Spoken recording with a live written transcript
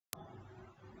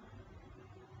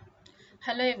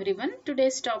Hello everyone.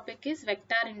 Today's topic is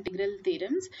vector integral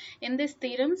theorems. In this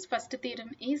theorems, first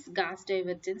theorem is Gauss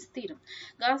divergence theorem.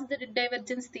 Gauss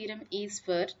divergence theorem is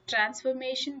for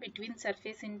transformation between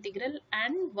surface integral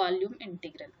and volume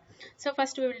integral. So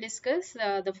first we will discuss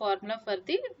the formula for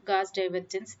the Gauss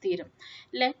divergence theorem.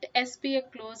 Let S be a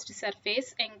closed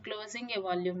surface enclosing a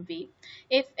volume V.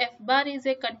 If f bar is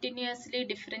a continuously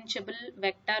differentiable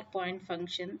vector point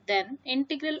function, then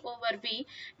integral over V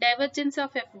divergence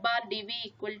of f bar dv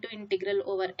equal to integral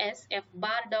over s f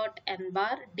bar dot n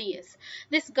bar ds.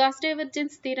 This Gauss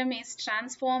divergence theorem is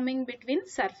transforming between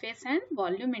surface and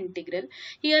volume integral.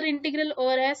 Here integral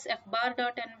over s f bar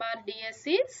dot n bar ds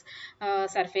is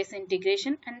surface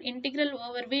integration, and integral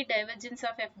over v divergence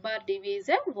of f bar dv is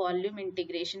a volume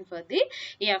integration for the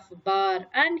f bar,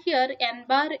 and here n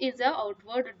bar is a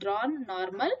outward drawn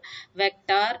normal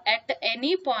vector at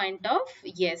any point of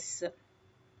s.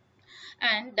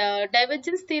 And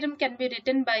divergence theorem can be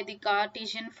written by the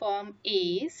Cartesian form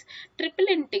is triple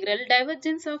integral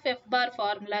divergence of f bar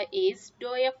formula is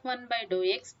dou f1 by dou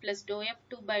x plus dou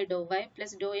f2 by dou y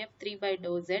plus dou f3 by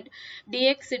dou z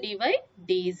dx dy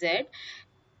dz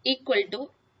equal to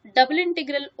double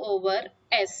integral over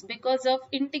s. Because of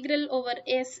integral over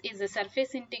s is a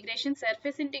surface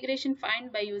integration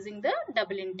find by using the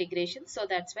double integration, so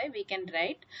that's why we can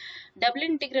write double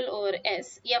integral over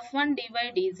s f1 dy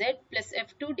dz plus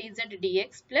f2 dz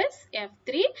dx plus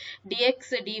f3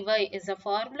 dx dy is a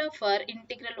formula for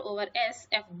integral over s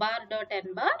f bar dot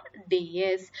n bar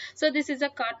ds. So this is a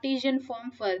Cartesian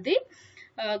form for the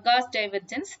Gauss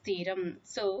divergence theorem.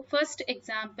 So first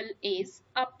example is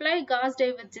apply Gauss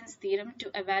divergence theorem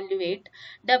to evaluate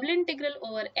double integral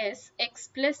over s x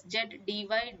plus z dy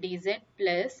dz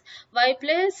plus y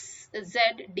plus z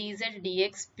dz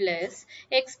dx plus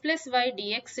x plus y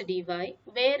dx dy,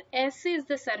 where s is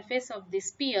the surface of the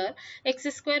sphere x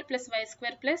square plus y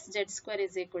square plus z square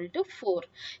is equal to 4.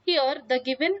 Here the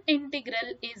given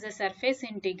integral is a surface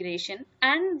integration,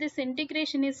 and this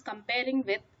integration is comparing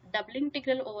with double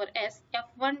integral over s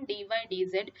f1 dy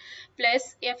dz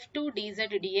plus f2 dz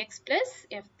dx plus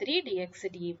f3 dx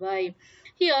dy.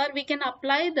 Here we can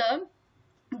apply the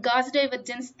Gauss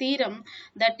divergence theorem,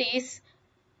 that is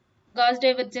Gauss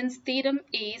divergence theorem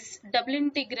is double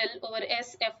integral over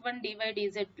s f1 dy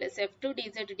dz plus f2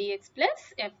 dz dx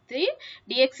plus f3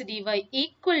 dx dy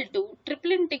equal to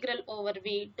triple integral over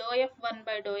v dou f1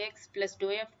 by dou x plus dou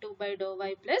f2 by dou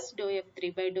y plus dou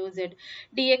f3 by dou z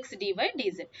dx dy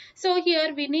dz. So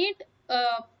here we need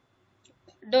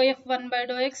dou f1 by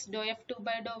dou x, dou f2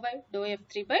 by dou y, dou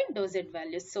f3 by dou z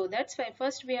values. So that's why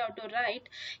first we have to write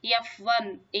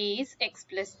f1 is x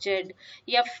plus z,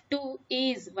 f2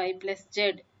 is y plus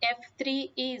z,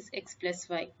 f3 is x plus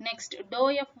y. Next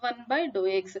dou f1 by dou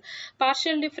x,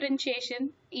 partial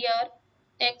differentiation. Here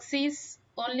x is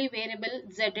only variable,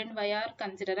 z and y are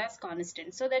considered as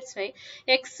constant. So that's why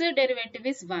x derivative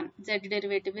is 1, z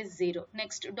derivative is 0.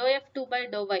 Next dou f2 by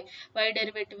dou y, y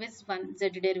derivative is 1, z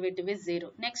derivative is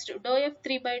 0. Next dou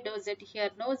f3 by dou z, here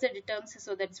no z terms,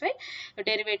 so that's why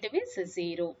derivative is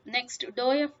 0. Next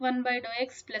dou f1 by dou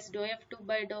x plus dou f2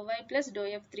 by dou y plus dou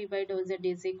f3 by dou z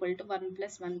is equal to 1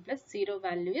 plus 1 plus 0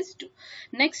 value is 2.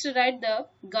 Next write the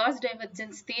Gauss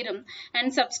divergence theorem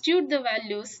and substitute the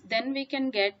values, then we can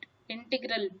get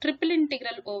integral triple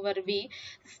integral over v.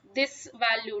 This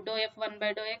value dou f1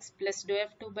 by dou x plus dou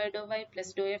f2 by dou y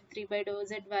plus dou f3 by dou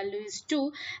z value is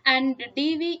 2, and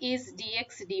dv is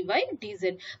dx dy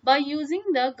dz. By using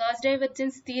the Gauss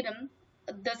divergence theorem,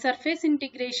 the surface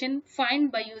integration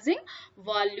find by using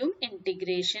volume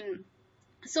integration.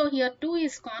 So here 2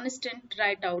 is constant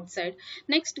right outside.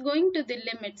 Next going to the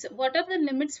limits. What are the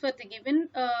limits for the given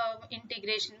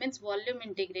integration, means volume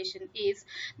integration, is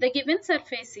the given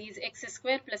surface is x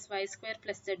square plus y square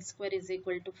plus z square is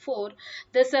equal to 4.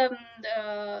 This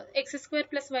x square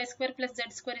plus y square plus z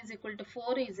square is equal to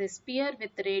 4 is a sphere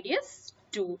with radius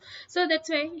 2. So that's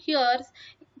why here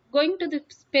going to the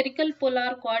spherical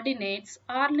polar coordinates,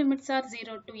 r limits are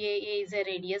 0 to a is a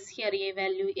radius, here a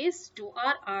value is 2,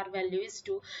 r value is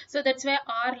 2. So that's why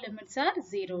r limits are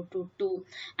 0 to 2,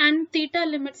 and theta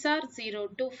limits are 0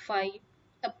 to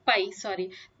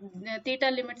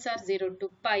theta limits are 0 to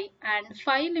pi, and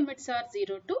phi limits are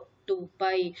 0 to 2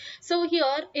 pi. So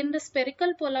here in the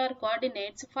spherical polar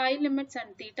coordinates, phi limits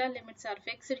and theta limits are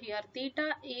fixed. Here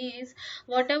theta is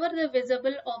whatever the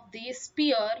visible of the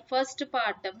sphere, first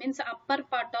part means upper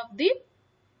part of the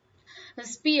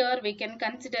sphere we can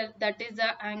consider, that is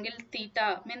the angle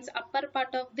theta, means upper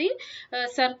part of the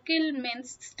circle,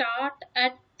 means start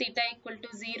at theta equal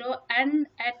to 0 and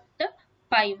at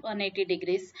pi 180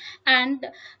 degrees, and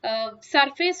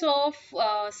surface of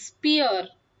sphere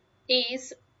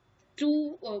is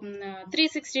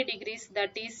 360 degrees,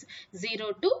 that is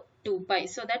 0 to 2 pi.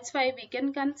 So that's why we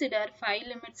can consider 5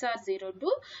 limits are 0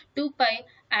 to 2 pi,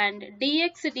 and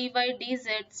dx, dy, dz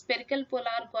spherical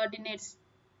polar coordinates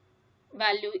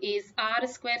value is r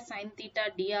square sine theta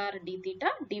dr d theta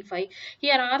d phi.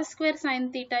 Here r square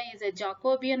sine theta is a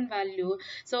Jacobian value.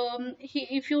 So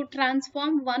if you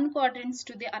transform one quadrants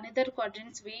to the another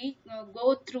quadrants, we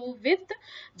go through with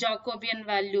Jacobian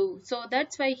value. So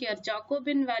that's why here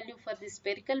Jacobian value for the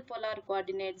spherical polar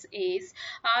coordinates is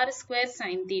r square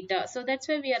sine theta. So that's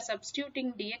why we are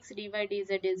substituting dx, dy,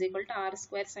 dz is equal to r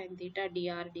square sine theta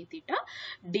dr d theta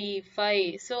d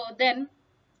phi. So then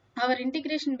our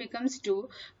integration becomes 2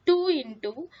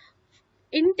 into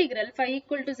integral phi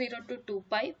equal to 0 to 2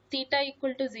 pi, theta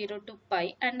equal to 0 to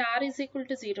pi, and r is equal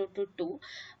to 0 to 2.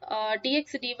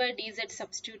 Dx, dy, dz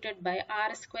substituted by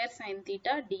r square sine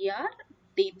theta dr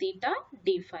d theta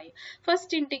d phi.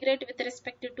 First integrate with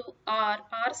respect to r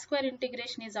square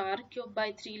integration is r cube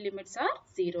by 3, limits are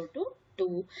 0 to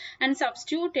 2, and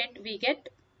substitute it, we get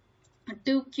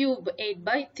 2 cube 8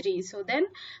 by 3. So then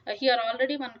here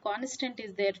already one constant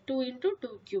is there, 2 into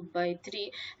 2 cube by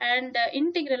 3, and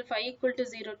integral phi equal to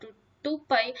 0 to 2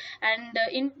 pi, and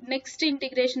in next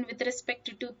integration with respect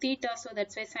to theta, so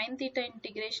that's why sine theta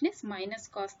integration is minus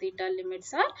cos theta,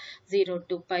 limits are 0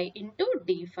 to pi into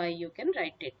d phi, you can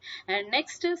write it. And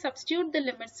next substitute the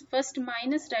limits, first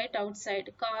minus right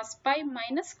outside, cos pi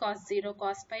minus cos 0,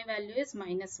 cos pi value is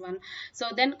minus 1, so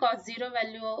then cos 0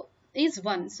 value is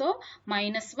 1, so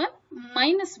minus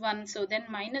 1, so then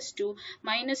minus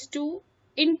 2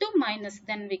 into minus,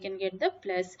 then we can get the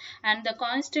plus, and the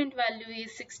constant value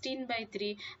is 16 by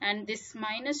 3, and this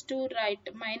minus 2 right,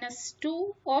 minus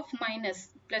 2 of minus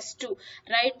plus 2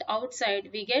 right outside,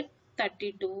 we get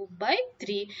 32 by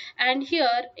 3, and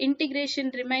here integration,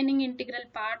 remaining integral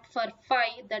part for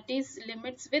phi, that is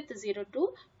limits with 0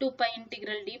 to 2 pi,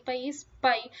 integral d pi is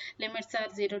pi, limits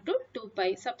are 0 to 2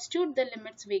 pi, substitute the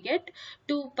limits, we get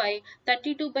 2 pi,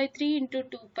 32 by 3 into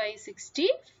 2 pi,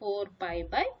 64 pi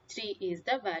by 3 is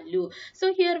the value.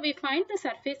 So here we find the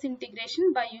surface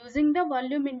integration by using the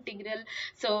volume integral.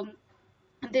 So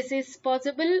this is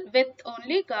possible with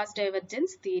only Gauss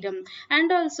divergence theorem,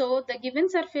 and also the given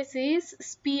surface is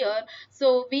sphere,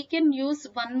 so we can use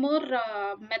one more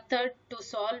method to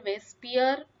solve a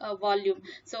sphere volume.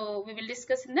 So we will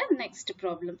discuss in the next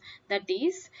problem, that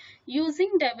is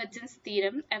using divergence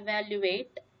theorem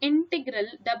evaluate integral,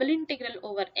 double integral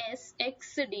over s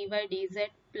x dy dz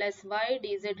plus y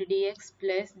dz dx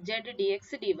plus z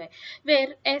dx dy,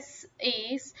 where s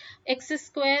is x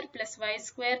square plus y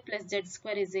square plus z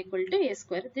square is equal to a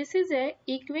square. This is a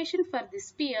equation for the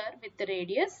sphere with the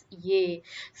radius a.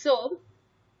 So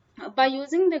by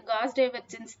using the Gauss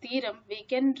divergence theorem, we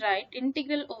can write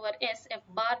integral over s f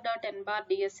bar dot n bar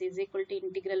ds is equal to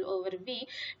integral over v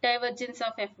divergence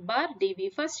of f bar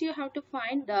dv. First you have to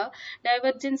find the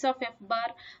divergence of f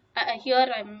bar. Here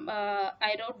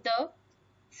I wrote the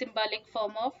symbolic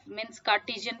form of, means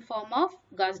Cartesian form of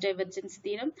Gauss divergence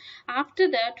theorem. After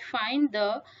that, find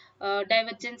the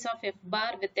divergence of f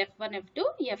bar with f1, f2,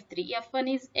 f3.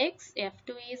 f1 is x,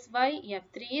 f2 is y,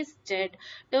 f3 is z.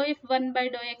 Dou f1 by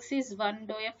dou x is 1,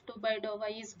 dou f2 by dou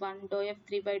y is 1, dou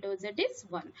f3 by dou z is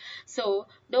 1. So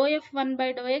dou f1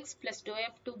 by dou x plus dou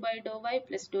f2 by dou y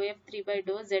plus dou f3 by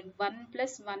dou z, 1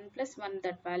 plus 1 plus 1,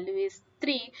 that value is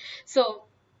 3. So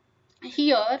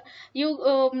here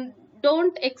you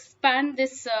don't expand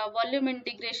this volume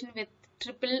integration with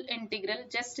triple integral,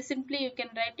 just simply you can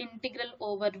write integral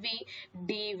over v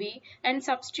dv and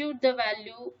substitute the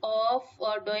value of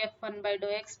dou f1 by dou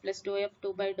x plus dou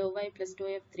f2 by dou y plus dou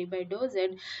f3 by dou z.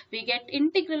 We get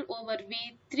integral over v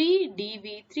 3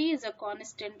 dv, 3 is a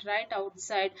constant right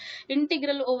outside,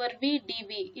 integral over v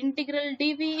dv, integral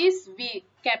dv is v,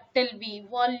 capital V,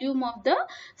 volume of the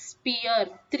sphere,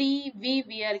 3v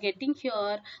we are getting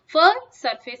here. For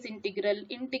surface integral,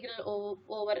 integral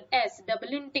over s,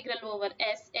 double integral over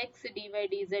s x dy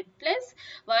dz plus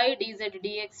y dz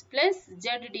dx plus z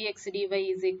dx dy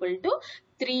is equal to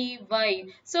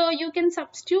 3y. So you can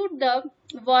substitute the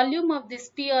volume of the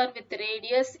sphere with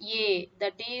radius a,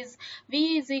 that is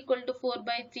v is equal to 4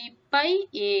 by 3 pi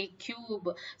a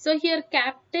cube. So here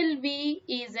capital V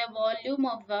is a volume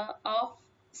of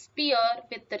sphere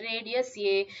with radius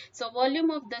a. So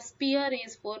volume of the sphere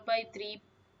is 4 by 3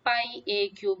 pi a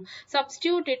cube.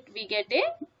 Substitute it, we get a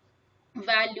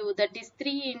value, that is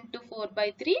 3 into 4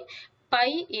 by 3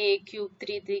 pi a cube,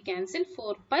 3 cancel,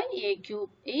 4 pi a cube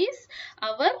is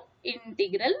our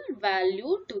integral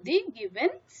value to the given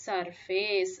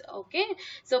surface. Okay,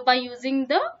 so by using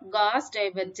the Gauss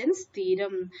divergence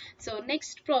theorem. So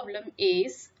next problem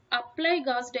is apply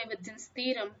Gauss divergence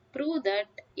theorem, prove that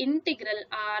integral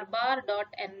r bar dot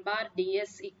n bar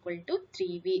ds equal to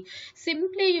 3v.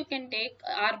 Simply you can take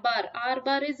r bar. R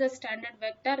bar is a standard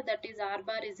vector, that is r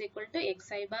bar is equal to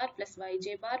xi bar plus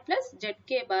yj bar plus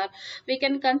zk bar. We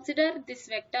can consider this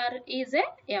vector is a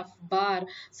f bar.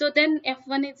 So then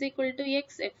f1 is equal to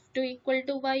x, f2 equal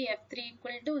to y, f3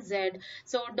 equal to z.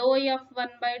 So dou f1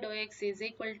 by dou x is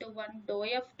equal to 1, dou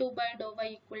f2 by dou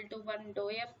y equal to 1, dou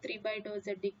f3 by dou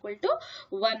z equal to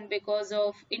 1, because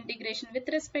of integration with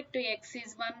respect to x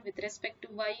is 1, with respect to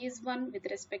y is 1, with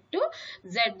respect to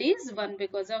z is 1,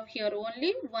 because of here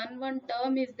only one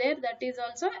term is there, that is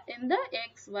also in the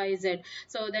x, y, z.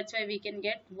 So that's why we can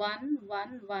get 1,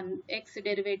 1, 1, x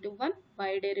derivative 1,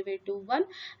 y derivative 1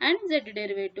 and z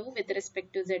derivative with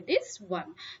respect to z is 1.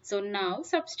 So now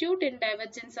substitute in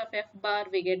divergence of f bar,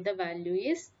 we get the value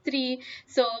is 3.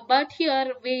 So but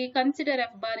here we consider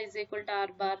f bar is equal to r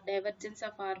bar, divergence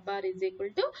of r bar is equal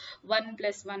to 1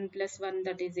 plus 1 plus 1,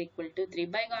 that is equal to 3.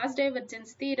 By Gauss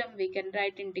divergence theorem we can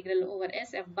write integral over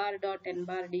s f bar dot n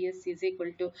bar ds is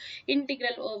equal to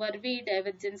integral over v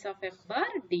divergence of f bar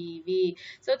dv.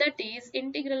 So that is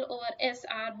integral over s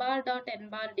r bar dot n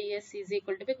bar ds is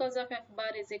equal to, because of f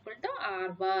bar is equal to r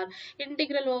bar,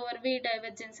 integral over v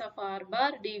divergence of r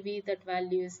bar dv, that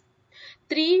value is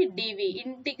 3 dv,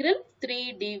 integral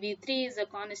 3 dv, 3 is a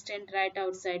constant right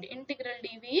outside, integral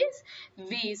dv is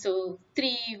v, so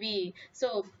 3v.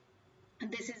 So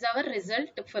this is our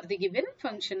result for the given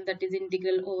function, that is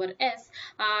integral over s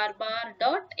r bar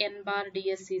dot n bar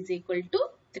ds is equal to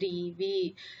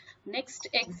 3v. Next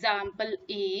example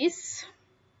is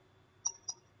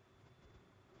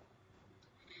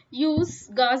use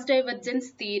Gauss divergence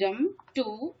theorem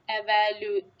to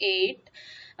evaluate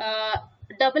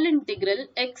double integral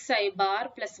xi bar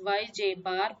plus yj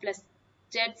bar plus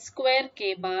z square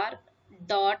k bar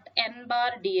dot n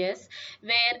bar ds,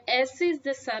 where s is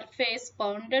the surface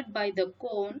bounded by the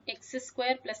cone x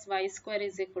square plus y square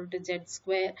is equal to z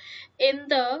square in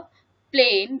the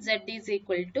plane z is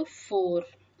equal to 4.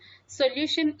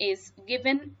 Solution is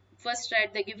given. First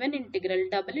write the given integral,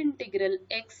 double integral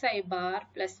xi bar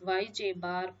plus yj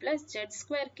bar plus z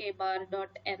square k bar dot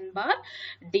n bar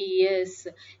ds.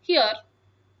 Here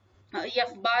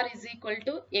f bar is equal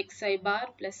to xi bar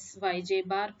plus yj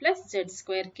bar plus z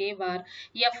square k bar.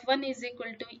 f1 is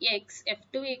equal to x,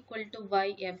 f2 equal to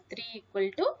y, f3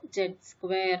 equal to z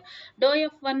square. Dou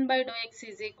f1 by dou x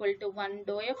is equal to 1,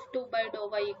 dou f2 by dou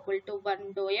y equal to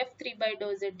 1, dou f3 by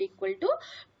dou z equal to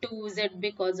 2z,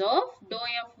 because of dou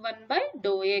f1 by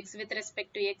dou x with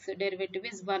respect to x derivative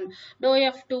is 1, dou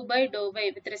f2 by dou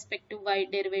y with respect to y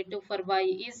derivative for y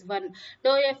is 1,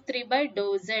 dou f3 by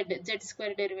dou z, z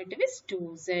square derivative is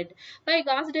 2z. By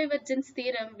Gauss divergence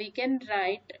theorem we can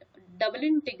write double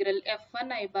integral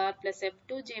f1 bar plus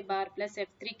f2j bar plus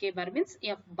f3k bar, means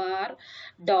f bar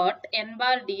dot n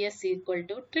bar ds equal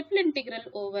to triple integral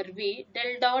over v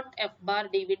del dot f bar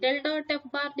dv. Del dot f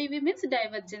bar dv means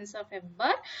divergence of f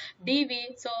bar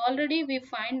dv. So already we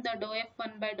find the dou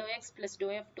f1 by dou x plus dou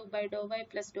f2 by dou y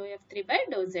plus dou f3 by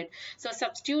dou z. So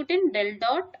substitute in del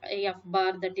dot f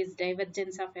bar, that is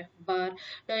divergence of f bar,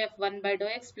 dou f1 by dou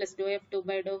x plus dou f2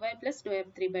 by dou y plus dou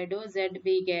f3 by dou z,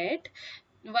 we get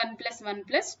 1 plus 1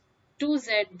 plus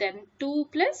 2z, then 2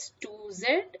 plus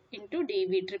 2z into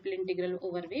dv, triple integral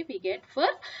over v, we get for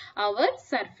our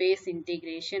surface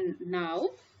integration. Now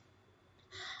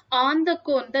on the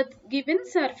cone, the given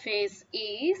surface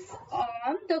is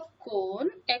on the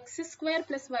cone x square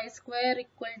plus y square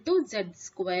equal to z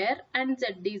square and z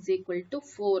is equal to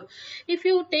 4. If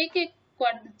you take a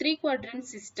three quadrant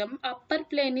system, upper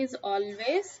plane is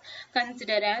always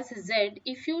considered as z.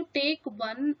 If you take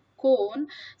one cone,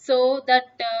 so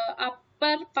that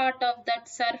upper part of that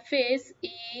surface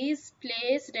is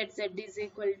placed at z is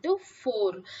equal to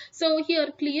 4. So here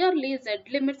clearly z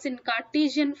limits in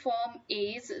Cartesian form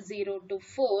is 0 to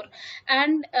 4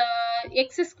 and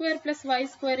x square plus y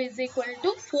square is equal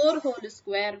to 4 whole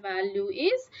square, value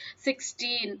is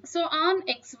 16. So on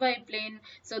xy plane,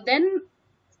 so then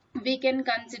we can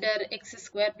consider x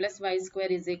square plus y square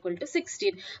is equal to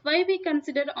 16. Why we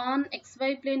consider on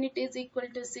xy plane it is equal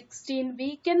to 16?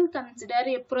 We can consider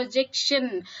a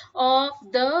projection of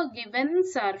the given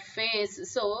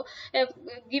surface. So a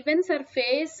given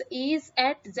surface is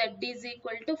at z is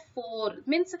equal to 4,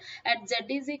 means at z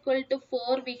is equal to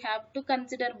 4 we have to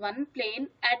consider one plane.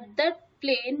 At that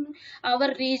plane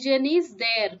our region is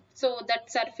there, so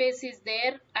that surface is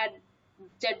there at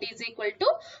z is equal to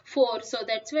 4. So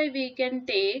that's why we can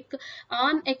take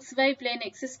on xy plane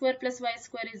x square plus y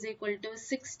square is equal to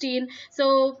 16.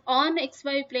 So on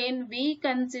xy plane we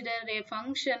consider a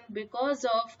function because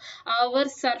of our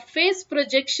surface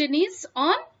projection is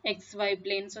on xy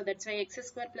plane. So that's why x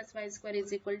square plus y square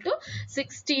is equal to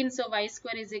 16. So y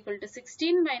square is equal to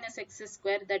 16 minus x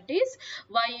square, that is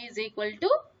y is equal to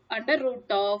under root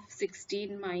of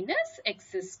 16 minus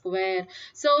x square.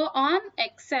 So on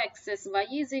x axis y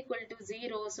is equal to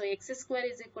 0, so x square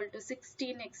is equal to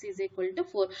 16, x is equal to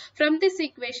 4. From this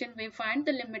equation we find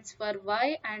the limits for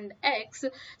y and x.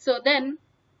 So then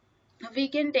we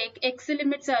can take x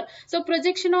limits are, so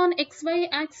projection on xy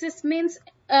axis means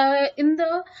in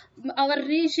the our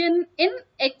region in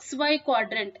xy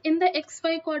quadrant. In the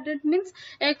xy quadrant means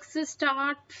x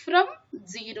start from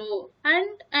 0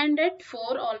 and at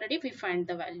 4 already we find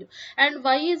the value, and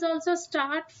y is also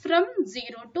start from 0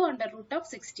 to under root of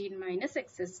 16 minus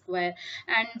x square,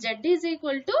 and z is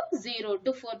equal to 0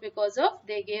 to 4 because of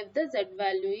they gave the z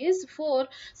value is 4.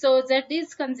 So z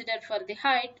is considered for the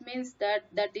height, means that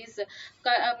is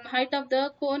height of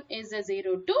the cone is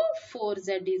 0 to 4,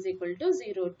 z is equal to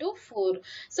 0 to 4.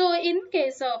 So in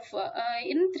case of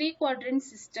in 3 quadrant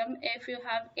system, if you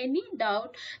have any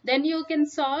doubt, then you can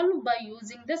solve by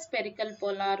using the spherical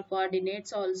polar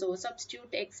coordinates also. Substitute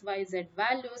x, y, z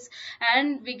values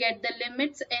and we get the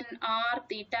limits in r,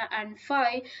 theta and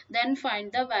phi, then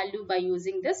find the value by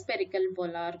using the spherical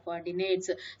polar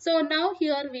coordinates. So now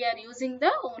here we are using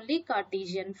the only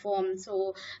Cartesian form.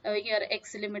 So here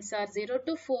x limits are 0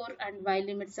 to 4 and y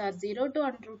limits are 0 to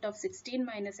under root of 16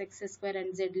 minus x square,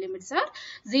 and z limits are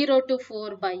 0 to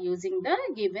 4 by using the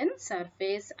given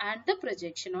surface and the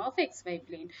projection of xy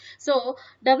plane. So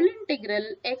double integral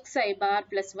xi bar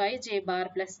plus yj bar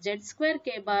plus z square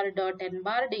k bar dot n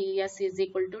bar des is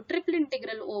equal to triple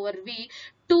integral over v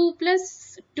 2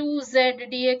 plus 2z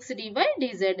dx dy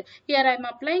dz. Here I am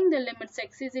applying the limits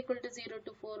x is equal to 0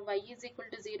 to 4, y is equal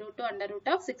to 0 to under root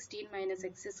of 16 minus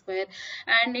x square,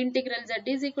 and integral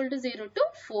z is equal to 0 to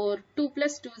 4, 2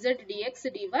 plus 2z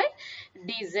dx dy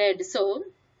dz. So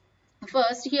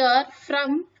first here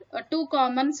from 2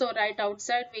 common, so right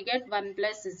outside we get 1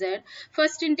 plus z.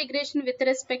 First integration with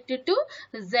respect to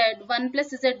z, 1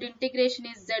 plus z integration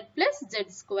is z plus z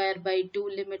square by 2,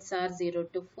 limits are 0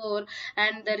 to 4,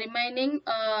 and the remaining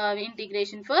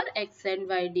integration for x and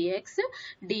y dx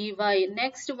dy.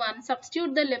 Next one,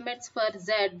 substitute the limits for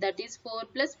z, that is 4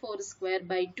 plus 4 square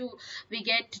by 2, we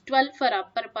get 12 for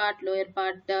upper part, lower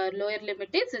part lower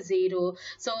limit is 0.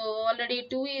 So already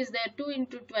 2 is there, 2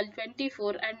 into 12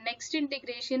 24, and next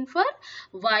integration for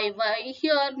y,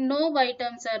 here no y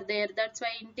terms are there, that's why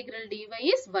integral dy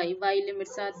is y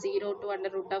limits are 0 to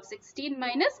under root of 16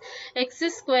 minus x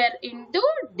square into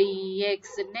dx.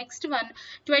 Next one,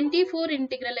 24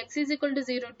 integral x is equal to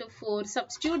 0 to 4,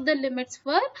 substitute the limits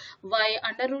for y,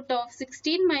 under root of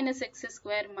 16 minus x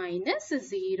square minus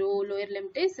 0, lower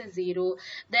limit is 0.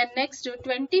 Then next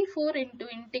 24 into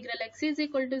integral x is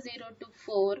equal to 0 to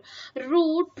 4,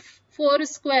 root 4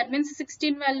 square means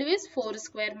 16 value is 4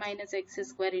 square minus x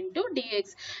square into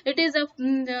dx. It is a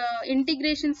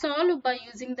integration solved by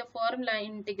using the formula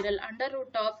integral under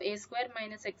root of a square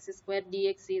minus x square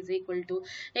dx is equal to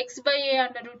x by a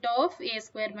under root of a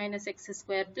square minus x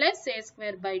square plus a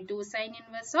square by 2 sine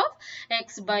inverse of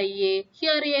x by a.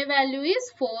 Here a value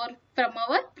is 4 from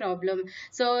our problem.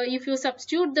 So if you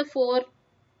substitute the 4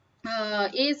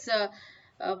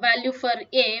 value for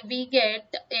a, we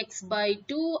get x by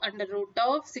 2 under root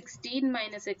of 16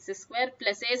 minus x square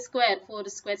plus a square, 4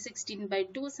 square 16 by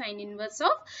 2 sine inverse of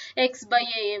x by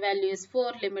a value is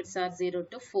 4, limits are 0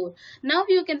 to 4. Now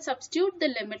you can substitute the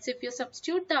limits. If you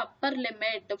substitute the upper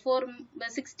limit,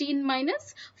 16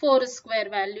 minus 4 square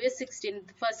value is 16.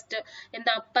 First in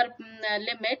the upper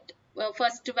limit,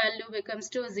 first value becomes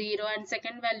to 0 and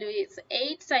second value is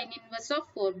 8 sine inverse of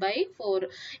 4 by 4,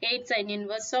 8 sine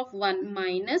inverse of 1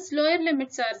 minus lower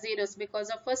limits are zeros because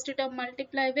of first term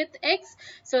multiply with x,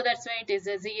 so that's why it is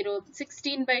a 0.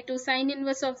 16 by 2 sine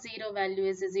inverse of 0 value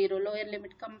is a 0, lower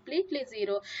limit completely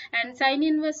 0, and sine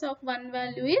inverse of 1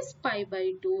 value is pi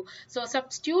by 2. So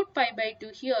substitute pi by 2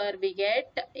 here, we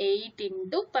get 8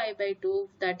 into pi by 2,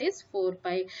 that is 4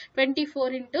 pi.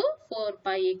 24 into 4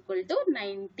 pi equal to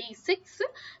 96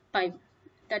 pi.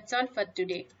 That's all for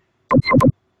today.